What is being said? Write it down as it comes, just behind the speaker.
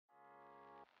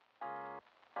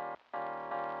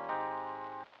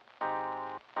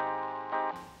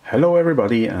Hello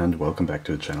everybody and welcome back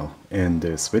to the channel. In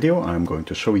this video I'm going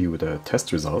to show you the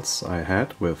test results I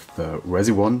had with the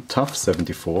Resione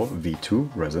Tough74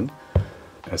 V2 resin.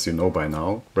 As you know by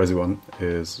now, Resione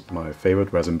is my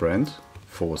favorite resin brand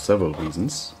for several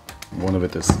reasons. One of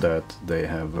it is that they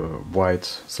have a wide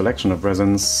selection of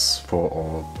resins for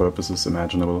all purposes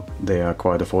imaginable. They are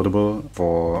quite affordable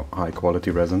for high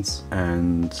quality resins,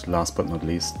 and last but not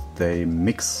least, they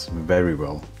mix very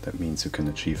well. That means you can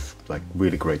achieve like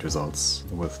really great results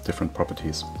with different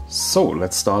properties. So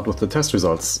let's start with the test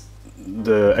results.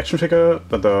 The action figure,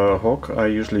 the hawk, I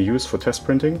usually use for test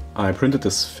printing. I printed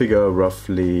this figure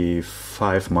roughly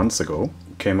 5 months ago.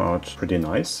 Came out pretty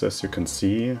nice, as you can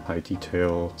see. High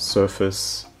detail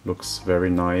surface, looks very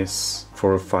nice.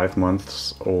 For a 5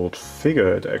 months old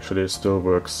figure it actually still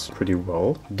works pretty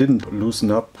well. Didn't loosen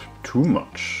up too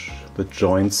much. The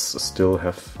joints still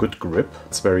have good grip.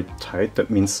 It's very tight,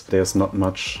 that means there's not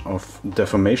much of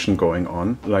deformation going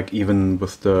on, like even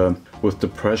with the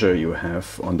pressure you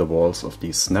have on the walls of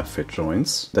these snap fit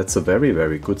joints. That's a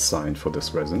very good sign for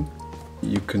this resin.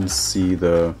 You can see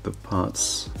the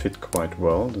parts fit quite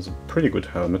well. There's a pretty good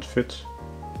helmet fit.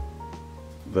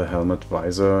 The helmet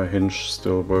visor hinge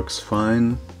still works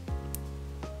fine.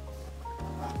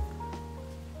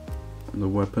 The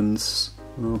weapons,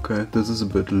 okay, this is a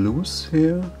bit loose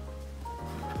here,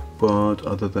 but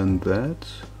other than that,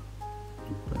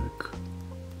 back,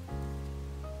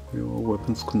 your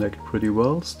weapons connect pretty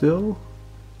well still.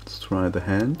 Let's try the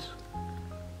hand.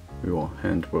 Your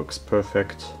hand works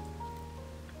perfect.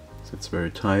 It's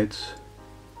very tight.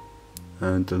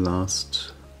 And the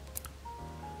last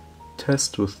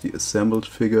test with the assembled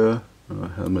figure,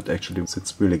 helmet actually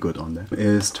sits really good on there,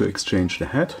 is to exchange the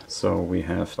hat. So we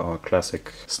have our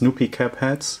classic Snoopy cap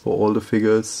hats for all the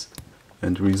figures,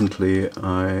 and recently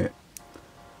I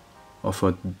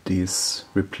offered these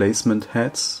replacement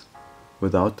hats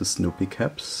without the Snoopy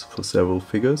caps for several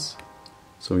figures.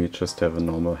 So you just have a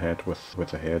normal hat with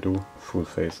a hairdo, full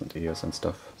face and ears and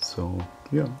stuff. So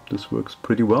yeah, this works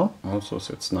pretty well. Also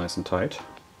sits nice and tight.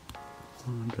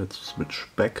 And let's switch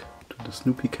back to the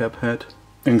Snoopy cap hat.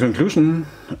 In conclusion,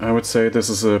 I would say this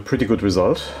is a pretty good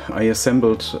result. I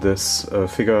assembled this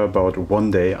figure about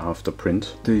 1 day after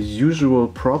print. The usual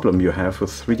problem you have with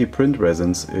 3D print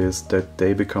resins is that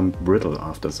they become brittle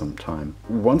after some time.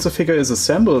 Once a figure is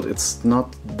assembled, it's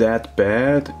not that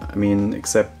bad. I mean,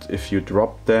 except if you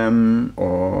drop them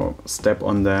or step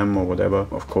on them or whatever.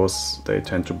 Of course, they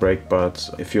tend to break, but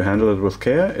if you handle it with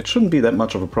care, it shouldn't be that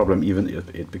much of a problem even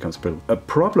if it becomes brittle. A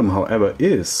problem, however,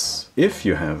 is if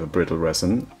you have a brittle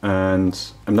resin. And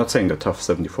I'm not saying the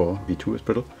Tough74 V2 is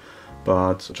brittle,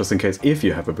 but just in case, if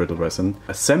you have a brittle resin,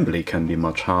 assembly can be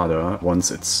much harder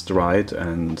once it's dried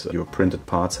and your printed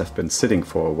parts have been sitting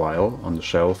for a while on the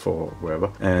shelf or wherever,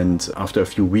 and after a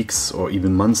few weeks or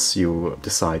even months you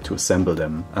decide to assemble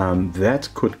them. That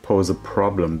could pose a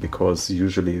problem because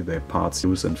usually their parts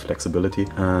lose in flexibility,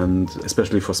 and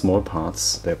especially for small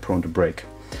parts they're prone to break.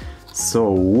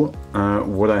 So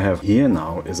what I have here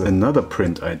now is another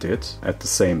print I did at the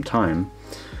same time,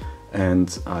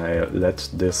 and I let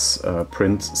this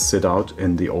print sit out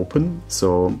in the open.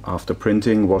 So after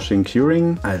printing, washing,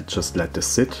 curing, I just let this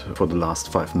sit for the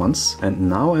last 5 months, and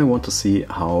now I want to see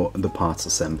how the parts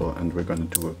assemble, and we're going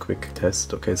to do a quick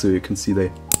test. Okay, so you can see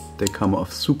they come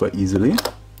off super easily.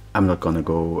 I'm not gonna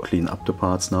go clean up the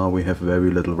parts now, we have very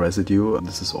little residue.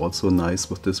 This is also nice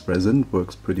with this resin,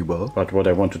 works pretty well. But what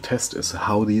I want to test is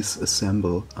how these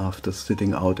assemble after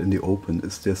sitting out in the open.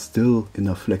 Is there still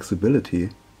enough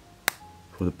flexibility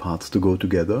for the parts to go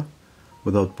together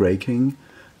without breaking?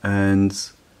 And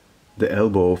the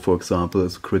elbow, for example,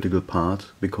 is a critical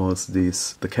part because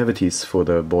the cavities for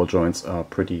the ball joints are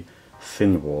pretty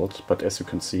thin-walled, but as you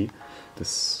can see,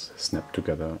 this snapped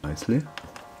together nicely.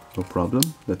 No problem.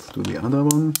 Let's do the other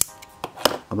one.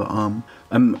 Other arm.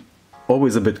 I'm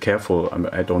always a bit careful.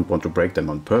 I don't want to break them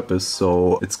on purpose,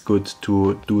 so it's good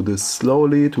to do this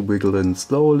slowly, to wiggle in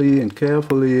slowly and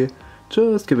carefully.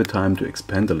 Just give it time to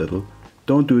expand a little.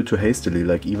 Don't do it too hastily,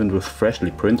 like even with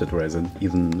freshly printed resin,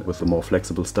 even with the more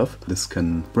flexible stuff. This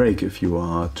can break if you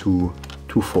are too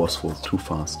forceful, too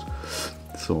fast.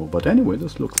 So, but anyway,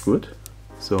 this looks good.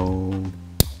 So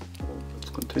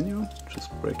continue, just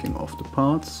breaking off the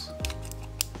parts.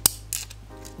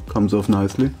 Comes off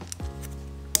nicely.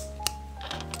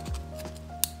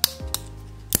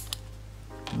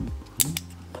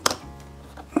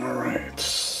 Alright,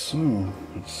 so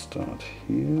let's start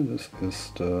here. This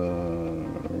is the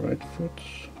right foot.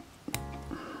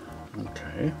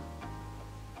 Okay.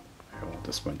 Oh,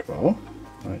 this went well.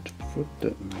 Right foot,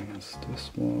 that means this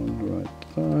one, right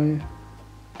thigh.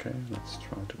 Okay, let's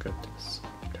try to get this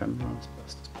camera as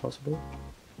best as possible.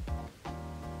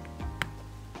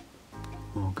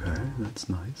 Okay, that's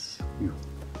nice.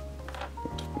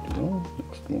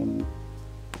 Next one.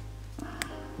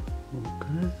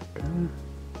 Okay.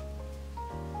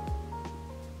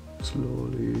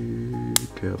 Slowly,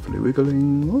 carefully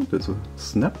wiggling. Oh, there's a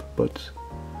snap, but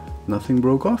nothing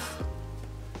broke off.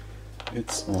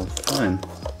 It's all fine.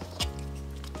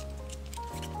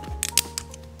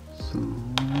 So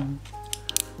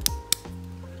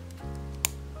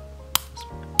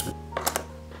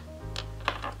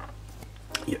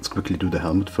let's quickly do the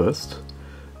helmet first.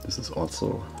 This is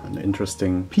also an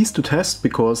interesting piece to test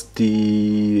because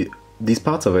these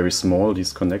parts are very small,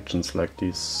 these connections, like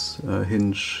these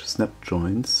hinge snap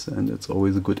joints, and it's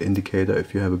always a good indicator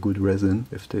if you have a good resin,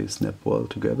 if they snap well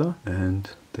together, and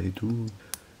they do.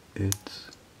 It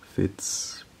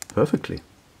fits perfectly.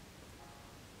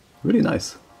 Really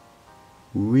nice.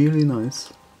 Really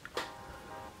nice.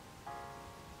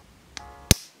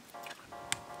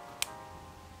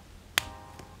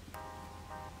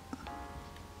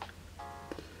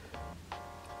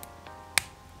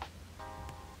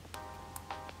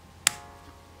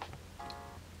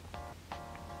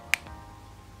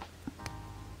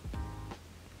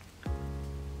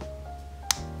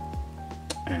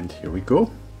 And here we go.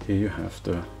 Here you have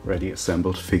the ready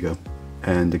assembled figure.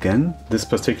 And again, this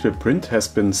particular print has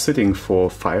been sitting for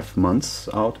 5 months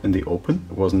out in the open.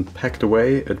 It wasn't packed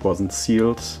away, it wasn't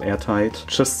sealed, airtight,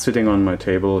 just sitting on my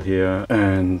table here.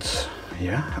 And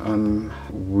yeah, I'm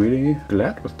really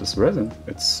glad with this resin.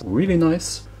 It's really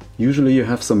nice. Usually you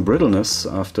have some brittleness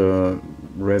after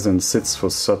resin sits for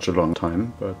such a long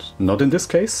time, but not in this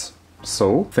case.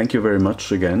 So, thank you very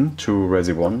much again to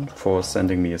Resi1 for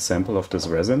sending me a sample of this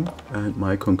resin. And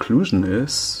my conclusion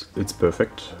is, it's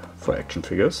perfect for action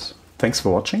figures. Thanks for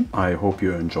watching. I hope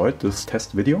you enjoyed this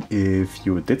test video. If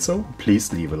you did so,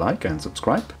 please leave a like and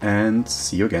subscribe. And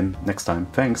see you again next time.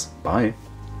 Thanks. Bye.